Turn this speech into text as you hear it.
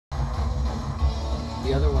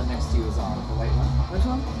the other one next to you is on. The white one. Which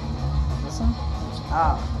one? This one?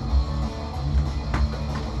 Ah.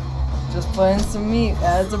 Just playing some meat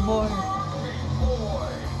as a boy.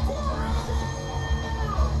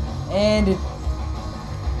 And it...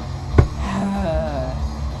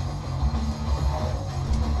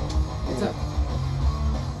 What's up?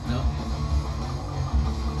 No?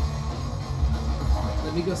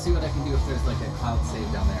 Let me go see what I can do if there's like a cloud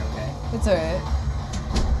save down there, okay? It's alright.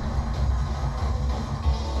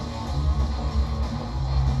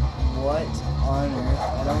 What on earth?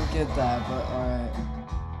 I don't get that, but alright.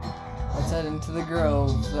 Let's head into the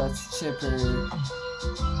grove. That's chipper.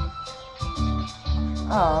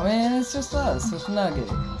 Oh man, it's just us with Nugget.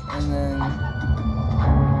 And then...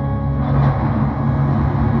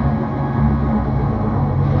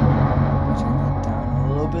 turn that down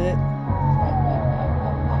a little bit.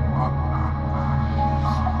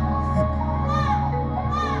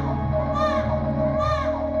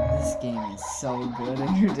 This game is so good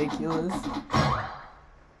and ridiculous.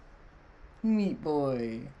 Meat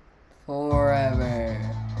Boy Forever.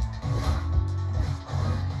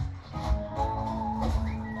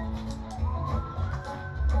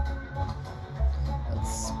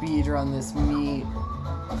 Let's speed run this meat.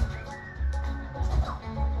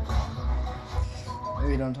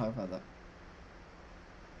 We don't talk about that.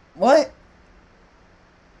 What?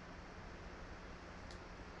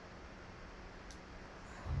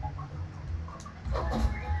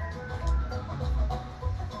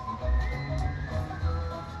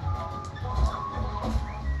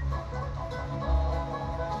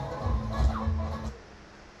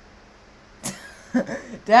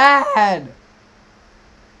 Dad!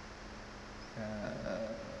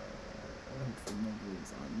 Hopefully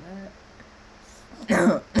nobody's on that.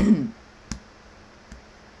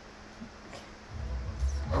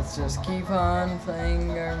 Let's just keep on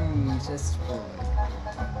playing our Meatest Boy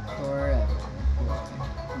Forever.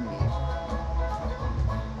 Me.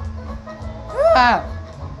 Ah!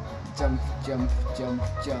 Jump, jump, jump,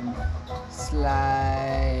 jump.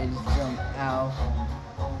 Slide, jump, ow.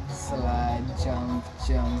 Slide, jump,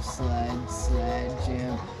 jump, slide, slide,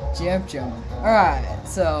 jump, jump, jump. Alright,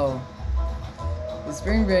 so it's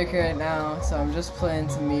spring break right now, so I'm just playing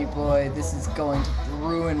some Meat Boy. This is going to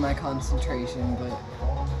ruin my concentration, but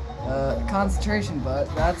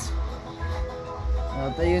that's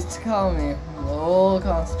what they used to call me. Old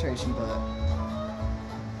concentration butt.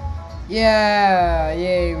 Yeah,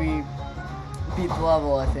 yay, we beat the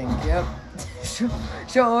level, I think. Yep.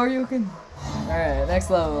 Show or you can. Alright, next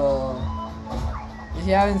level. If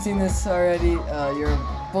you haven't seen this already, your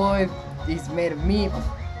boy, he's made of meat.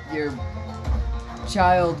 Your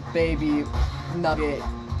child baby Nugget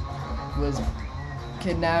was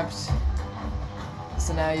kidnapped.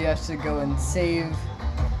 So now you have to go and save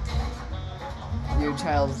your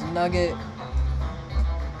child's Nugget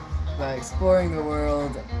by exploring the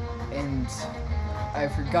world. And I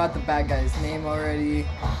forgot the bad guy's name already.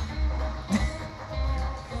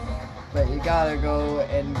 But you gotta go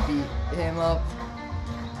and beat him up.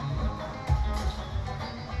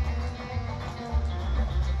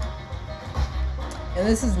 And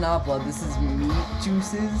this is not blood, this is meat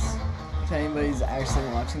juices. If anybody's actually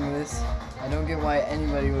watching this. I don't get why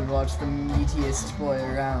anybody would watch the meatiest boy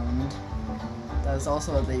around. That's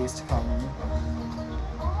also what they used to call him.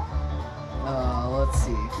 Let's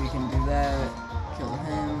see if we can do that. Kill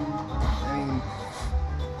him. I mean,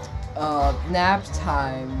 nap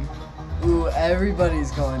time. Ooh,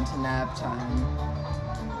 everybody's going to nap time.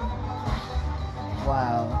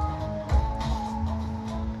 Wow.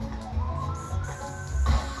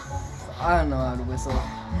 I don't know how to whistle.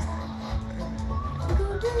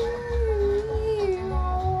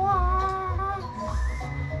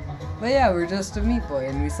 But yeah, we're just a meat boy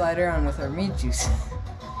and we slide around with our meat juice.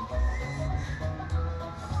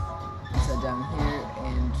 So down here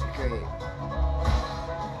and great.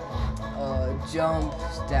 Jump,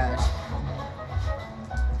 dash.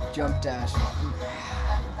 Jump, dash.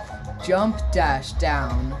 Jump, dash,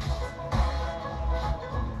 down.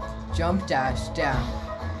 Jump, dash, down.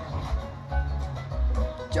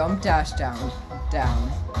 Jump, dash, down.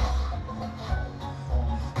 Down.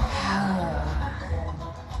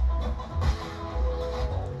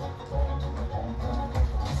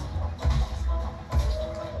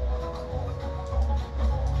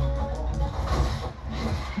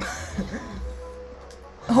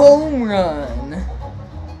 Home run!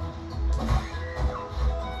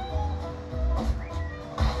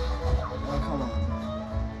 Oh, come on.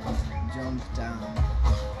 Jump down.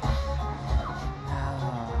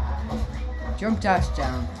 Jump dash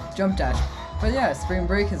down. Jump dash. But yeah, spring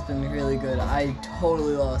break has been really good. I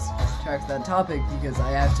totally lost track of that topic because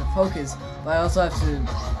I have to focus, but I also have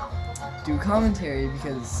to do commentary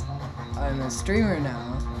because I'm a streamer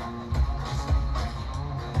now.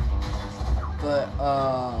 But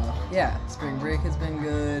yeah, spring break has been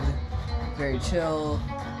good, very chill.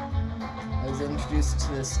 I was introduced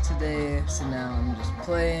to this today, so now I'm just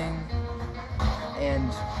playing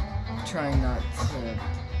and trying not to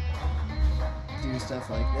do stuff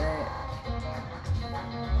like that.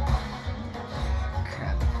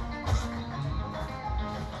 Crap.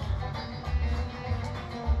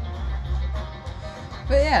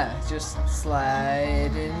 But yeah, just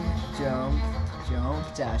slide and jump,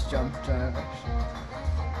 dash, jump, dash.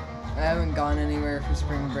 I haven't gone anywhere for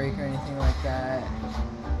spring break or anything like that.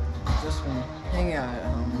 Just been hanging out at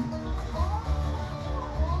home.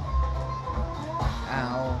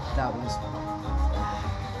 Ow, that was...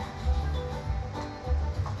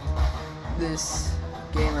 This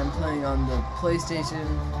game I'm playing on the PlayStation.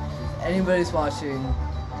 If anybody's watching,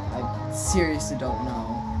 I seriously don't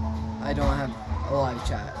know. I don't have a live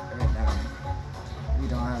chat right now. We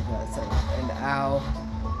don't have that set up. And ow.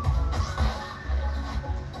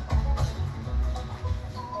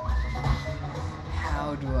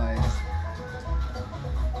 How do I...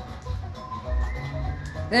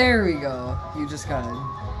 There we go. You just gotta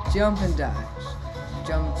jump and dash.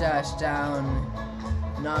 Jump, dash, down.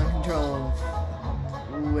 Non-control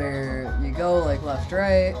of where you go, like left,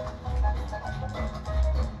 right.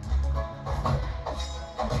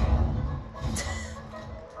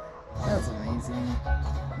 That's amazing,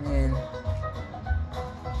 man.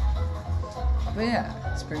 But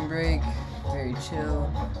yeah, spring break, very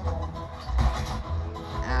chill.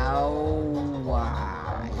 Ow.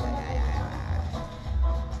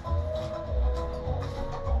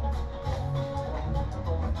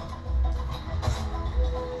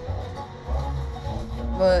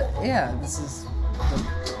 But yeah, this is the...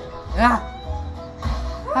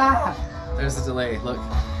 There's a delay, look.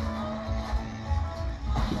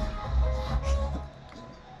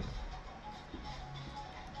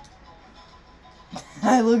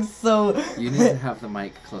 I look so... You need to have the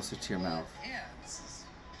mic closer to your mouth. Yeah, this is...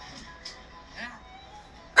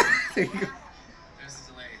 There you go. There's a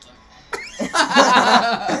delay,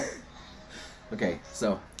 look. Okay,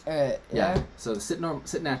 so... Alright, yeah. So sit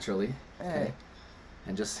naturally. Alright. Okay.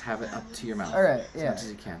 And just have it up to your mouth. Alright, as much as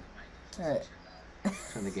you can. Alright.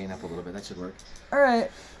 Turn the gain up a little bit. That should work. Alright.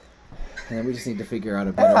 And then we just need to figure out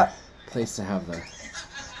a better place to have the...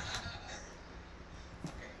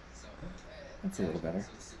 That's a little better.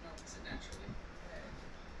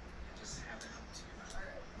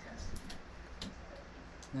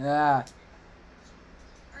 Yeah.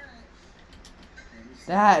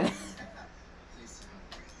 Dad.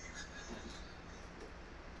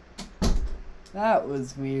 That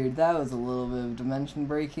was weird. That was a little bit of dimension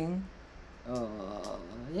breaking.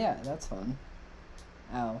 Yeah, that's fun.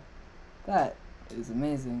 Ow. That is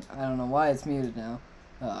amazing. I don't know why it's muted now.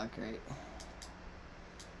 Oh, great.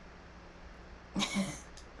 Let's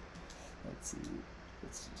see.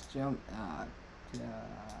 Let's just jump. Ah,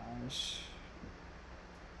 gosh.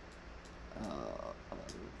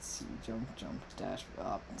 Let's see. Jump, dash,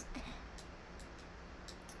 up.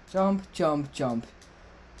 Jump.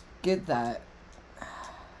 Get that.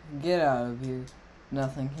 Get out of here.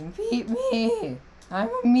 Nothing can beat me. I'm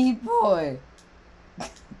a meat boy.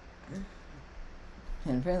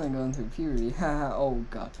 And apparently going through puberty. Haha. Oh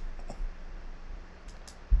god.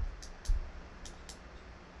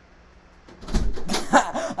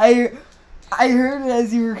 I heard it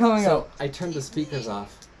as you were coming up. I turned the speakers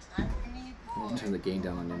off. And turn the gain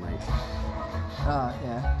down on your mic. Oh,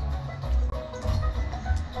 yeah.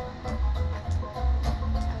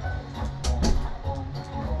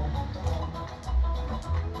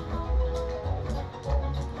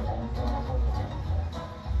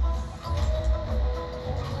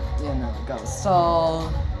 Yeah, no, gotta stall,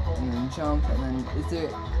 and then jump, and then is there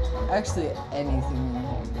actually anything in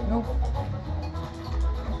here? Nope.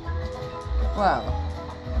 Wow.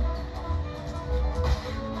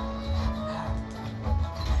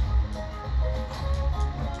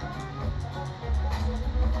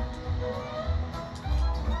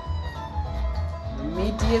 The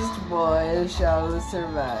meatiest boy shall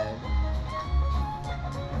survive.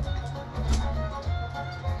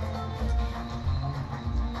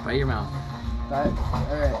 By your mouth.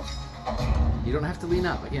 Alright. You don't have to lean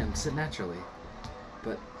up. Again, sit naturally.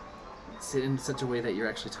 But sit in such a way that you're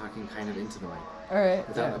actually talking kind of into the mic. Alright.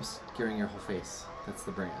 Without obscuring your whole face. That's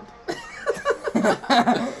the brand.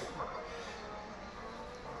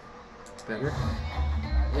 Better?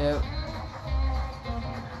 Yep.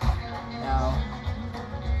 Ow.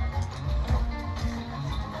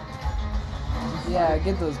 Yeah,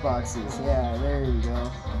 get those boxes. Yeah, there you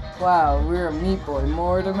go. Wow, we're a Meat Boy.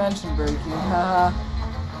 More dimension breaking. Haha.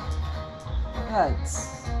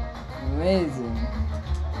 That's amazing.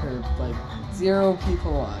 For like 0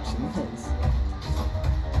 people watching this.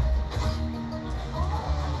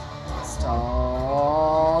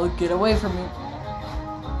 Stall. Get away from me.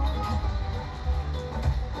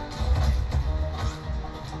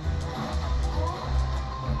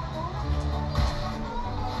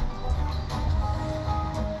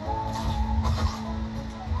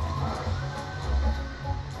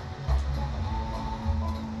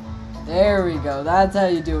 There we go. That's how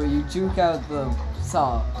you do it. You juke out the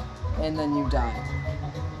saw, and then you die.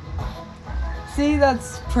 See,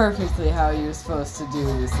 that's perfectly how you're supposed to do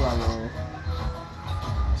this level.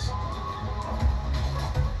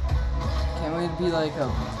 Can't wait to be like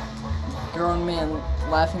a grown man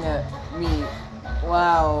laughing at me.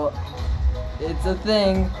 Wow, it's a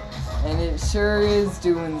thing, and it sure is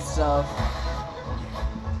doing stuff.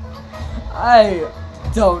 I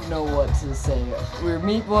don't know what to say. We're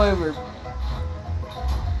Meat Boy, we're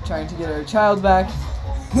trying to get our child back.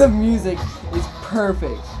 The music is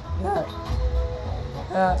perfect.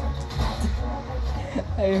 I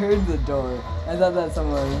heard the door. I thought that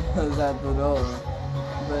someone was at the door,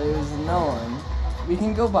 but it was no one. We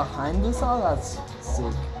can go behind the saw? That's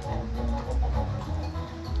sick.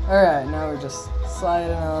 Alright, now we're just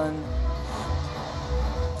sliding on.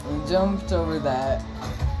 We jumped over that.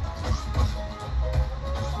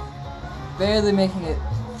 Barely making it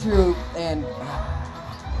through, and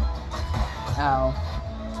ow.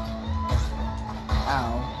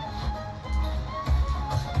 Ow.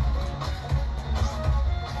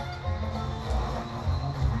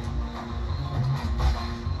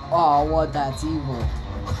 Oh, what? That's evil.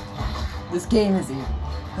 This game is evil.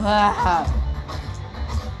 Ah.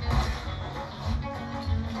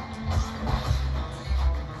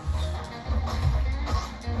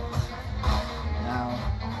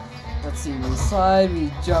 Let's see, we slide,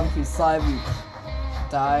 we jump, we slide, we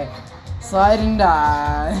die. Slide and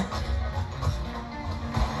die.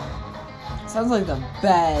 Sounds like the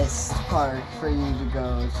best park for you to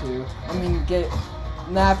go to. I mean, get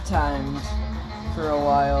nap timed for a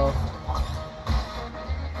while.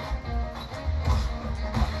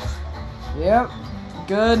 Yep,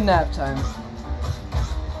 good nap time.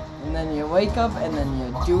 And then you wake up and then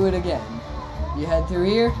you do it again. You head through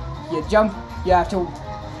here, you jump, you have to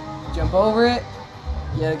jump over it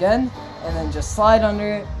yet again, and then just slide under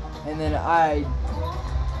it, and then I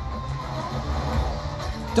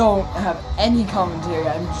don't have any commentary.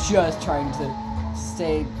 I'm just trying to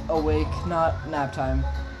stay awake, not nap time.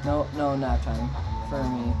 No nap time for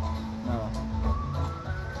me. No.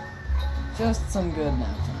 Just some good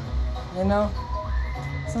nap time. You know?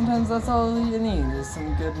 Sometimes that's all you need, is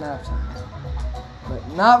some good nap time. But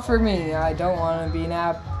not for me. I don't want to be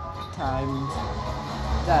nap timed.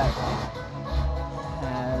 That.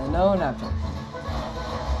 No nap time.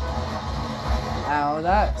 Ow,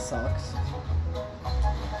 that sucks.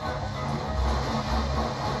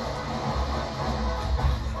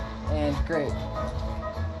 And great.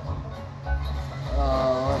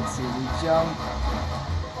 Let's see, we jump.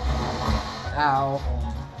 Ow.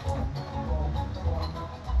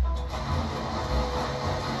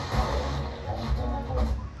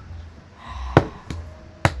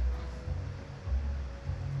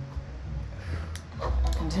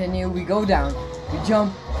 Continue, we go down, we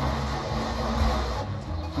jump,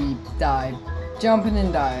 we die. Jumping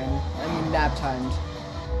and dying. I mean nap timed.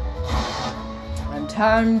 I'm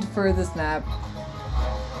timed for this nap.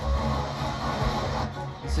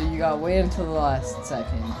 So you gotta wait until the last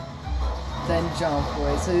second. Then jump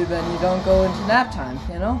away, so then you don't go into nap time,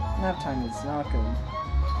 you know? Nap time is not good.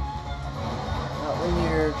 Not when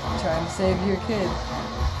you're trying to save your kid.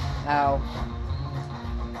 Ow.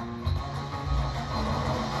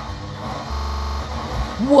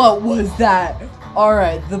 What was that?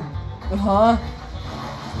 Alright,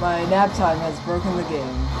 my nap time has broken the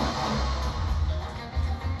game.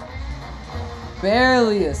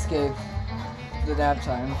 Barely escaped the nap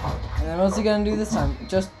time. And then what's he gonna do this time?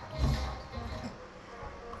 Just...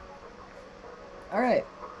 Alright.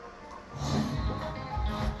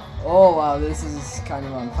 Oh wow, this is kind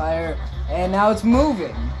of on fire. And now it's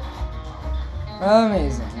moving.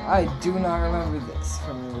 Amazing. I do not remember this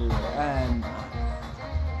from earlier. And...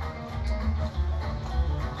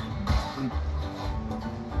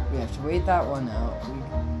 we have to wait that one out. We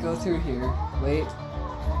go through here, wait,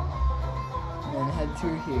 and then head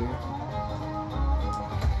through here.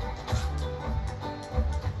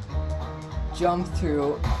 Jump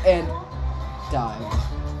through and dive.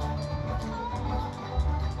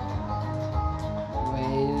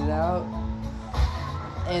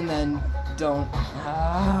 And then don't.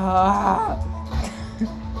 Ah.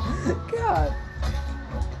 God.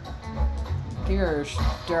 Gosh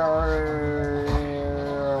darn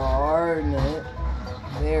it.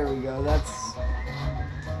 There we go. That's.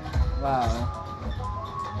 Wow.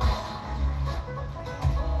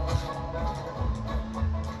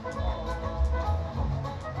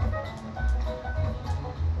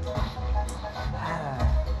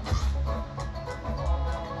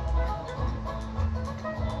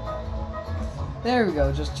 There we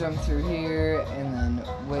go, just jump through here and then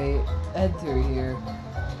wait, head through here.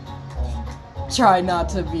 Try not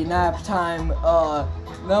to be nap time,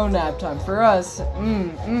 no nap time for us.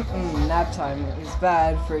 Nap time is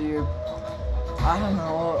bad for your, I don't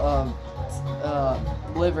know,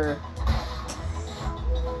 liver.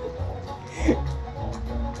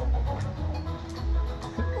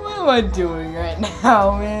 What am I doing right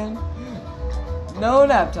now, man? No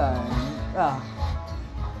nap time. Ah.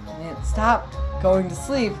 Man, stop going to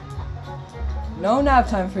sleep. No nap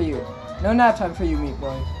time for you. No nap time for you, Meat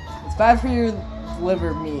Boy. It's bad for your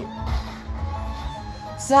liver meat.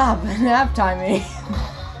 Stop nap timing.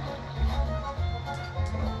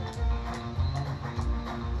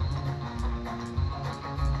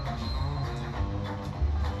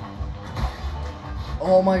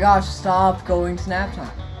 Oh my gosh, stop going to nap time.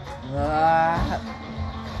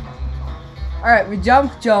 Alright, we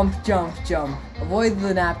jump, jump, jump, jump. Avoid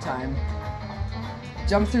the nap time.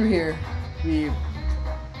 Jump through here.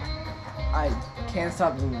 I can't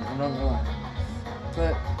stop moving. I don't know why.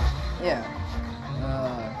 But, yeah.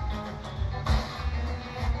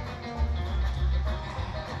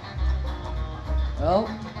 Well,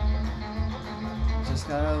 just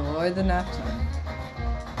gotta avoid the nap time.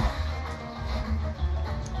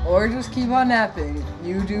 Or just keep on napping.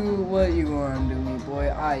 You do what you want to do, Meat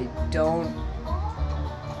Boy. I don't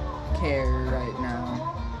care right now.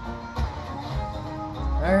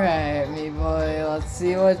 Alright, Meat Boy, let's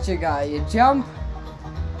see what you got. You jump.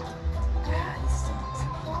 This sucks.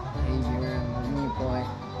 Hey, you're Meat Boy.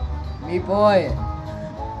 Meat Boy!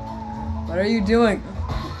 What are you doing?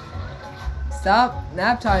 Stop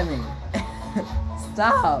nap timing.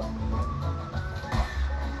 Stop.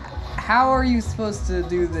 How are you supposed to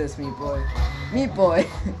do this, Meat Boy? Meat Boy!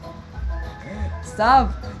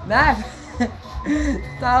 Stop nap.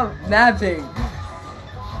 Stop napping.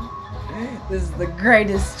 This is the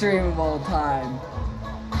greatest stream of all time.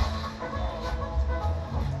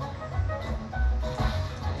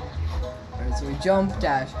 Alright, so we jump,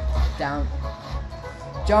 dash, down.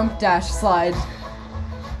 Jump, dash, slide.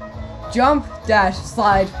 Jump, dash,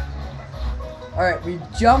 slide. Alright, we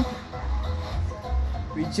jump.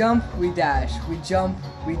 We jump, we dash. We jump,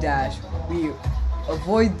 we dash. We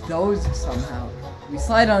avoid those somehow. We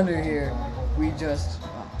slide under here. We just...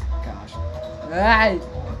 oh, gosh. Ah!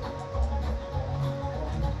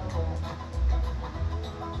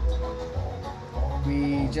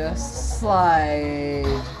 We just slide.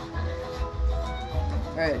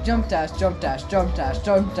 Alright, jump dash, jump dash, jump dash,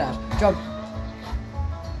 jump dash, jump.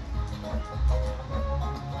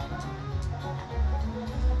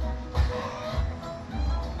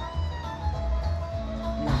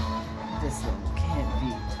 No, this level can't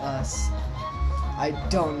beat us. I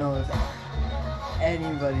don't know if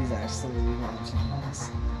anybody's actually watching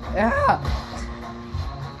this. Yeah!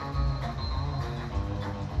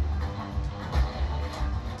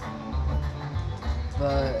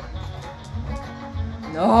 But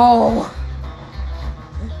no,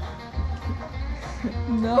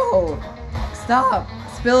 no, stop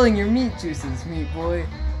spilling your meat juices, Meat Boy.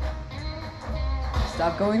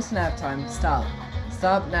 Stop going to nap time. Stop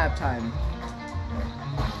nap time.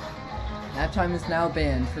 Nap time is now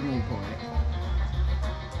banned for Meat Boy.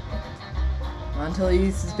 Not until he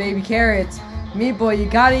eats his baby carrots. Meat Boy, you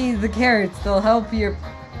gotta eat the carrots. They'll help your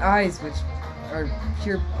eyes, which are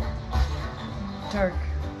pure dark.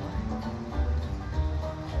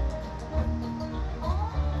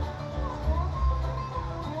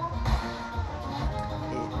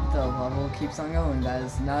 The level keeps on going. That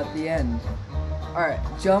is not the end. Alright,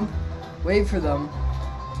 jump. Wait for them.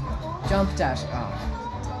 Jump, dash. Oh.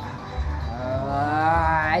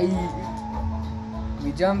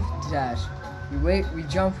 We jump, dash. We wait, we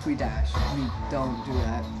jump, we dash. We don't do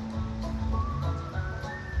that.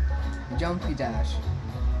 We jump, we dash.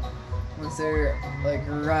 Once they're like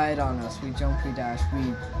right on us, we jump, we dash.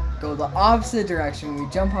 We go the opposite direction. We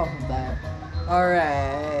jump off of that.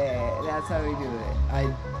 Alright, that's how we do it.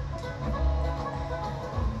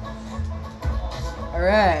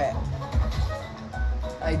 Alright.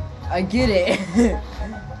 I get it.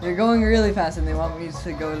 They're going really fast and they want me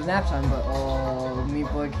to go to nap time, but oh, Meat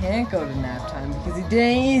Boy can't go to nap time because he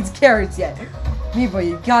didn't eat his carrots yet. Meat Boy,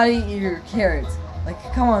 you gotta eat your carrots. Like,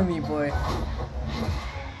 come on, Meat Boy.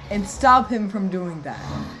 And stop him from doing that.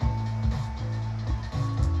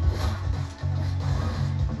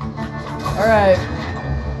 Alright.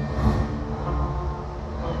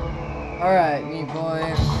 Alright, Meat Boy.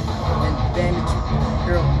 And Bandage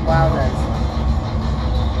Girl. Wow, that's...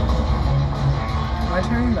 Am I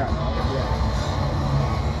turning back? Yeah.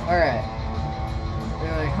 Alright.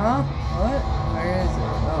 You're like, huh? What? Where is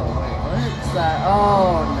it? Oh, wait, what's that?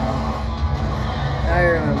 Oh, no. I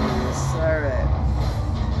remember this. Alright.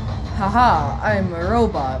 Haha, I'm a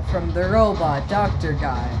robot from the robot doctor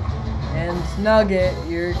guy. And Nugget,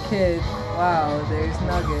 your kid. Wow, there's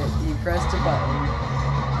Nugget. He pressed a button.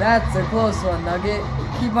 That's a close one, Nugget.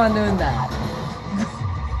 Keep on doing that.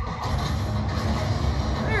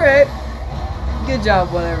 Alright. Good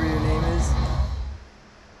job, whatever your name is.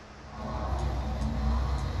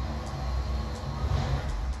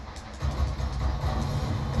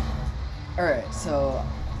 Alright, so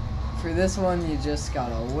for this one you just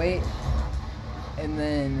gotta wait. And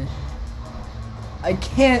then I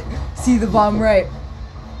can't see the bottom right.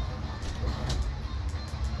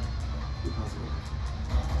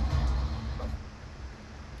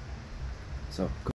 So